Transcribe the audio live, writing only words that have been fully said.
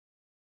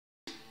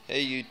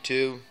Hey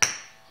YouTube,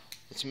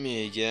 it's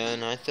me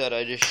again. I thought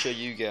I'd just show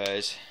you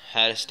guys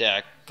how to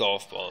stack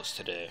golf balls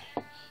today.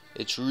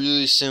 It's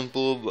really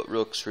simple but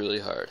looks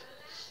really hard.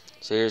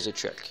 So here's the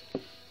trick.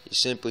 You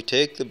simply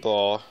take the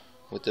ball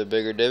with the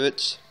bigger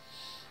divots,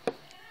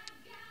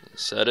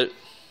 set it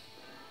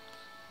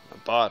on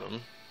the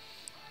bottom,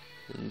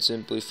 and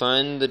simply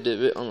find the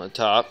divot on the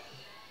top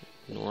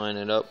and line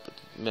it up with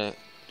the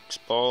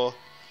next ball,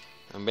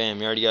 and bam,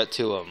 you already got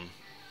two of them.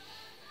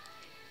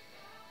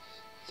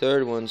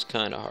 Third one's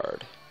kind of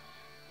hard.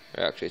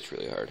 Actually, it's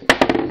really hard.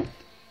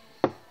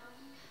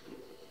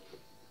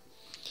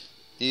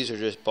 These are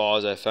just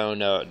balls I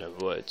found out in the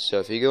woods. So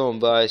if you go and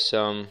buy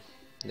some,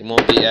 they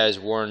won't be as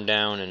worn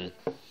down and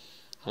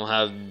will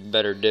have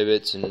better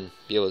divots and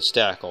be able to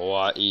stack a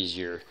lot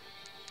easier.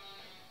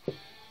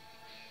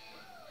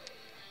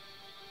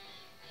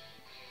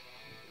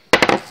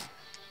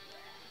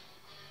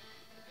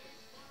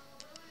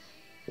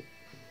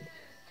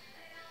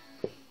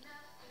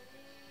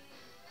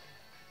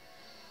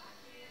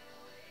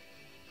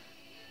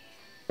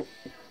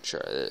 Try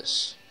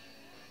this.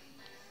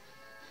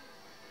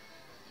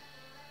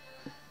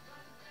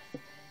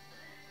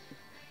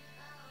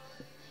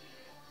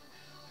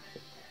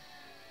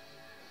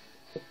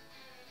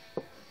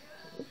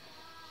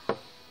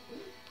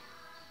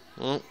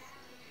 Well,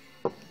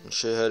 I'll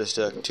show you how to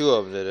stack two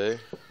of them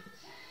today.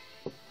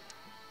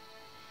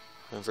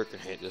 I freaking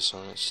hate this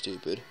song, it's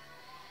stupid.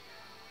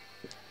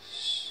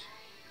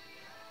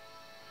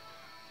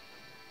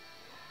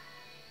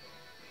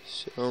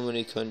 So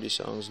many country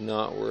songs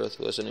not worth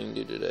listening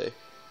to today.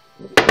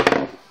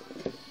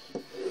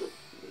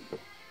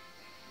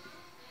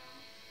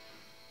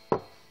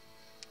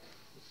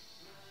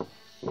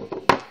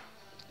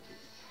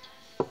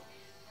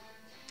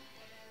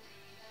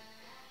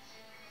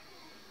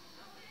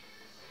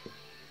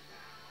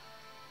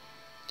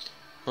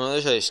 Well,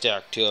 there's how you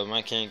stack two of them.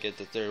 I can't get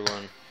the third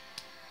one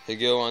to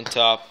go on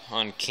top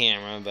on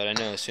camera, but I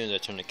know as soon as I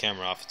turn the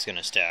camera off, it's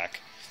gonna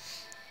stack.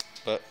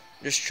 But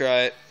just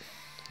try it.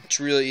 It's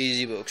really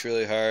easy, but looks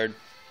really hard.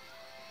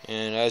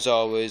 And as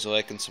always,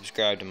 like and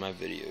subscribe to my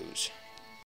videos.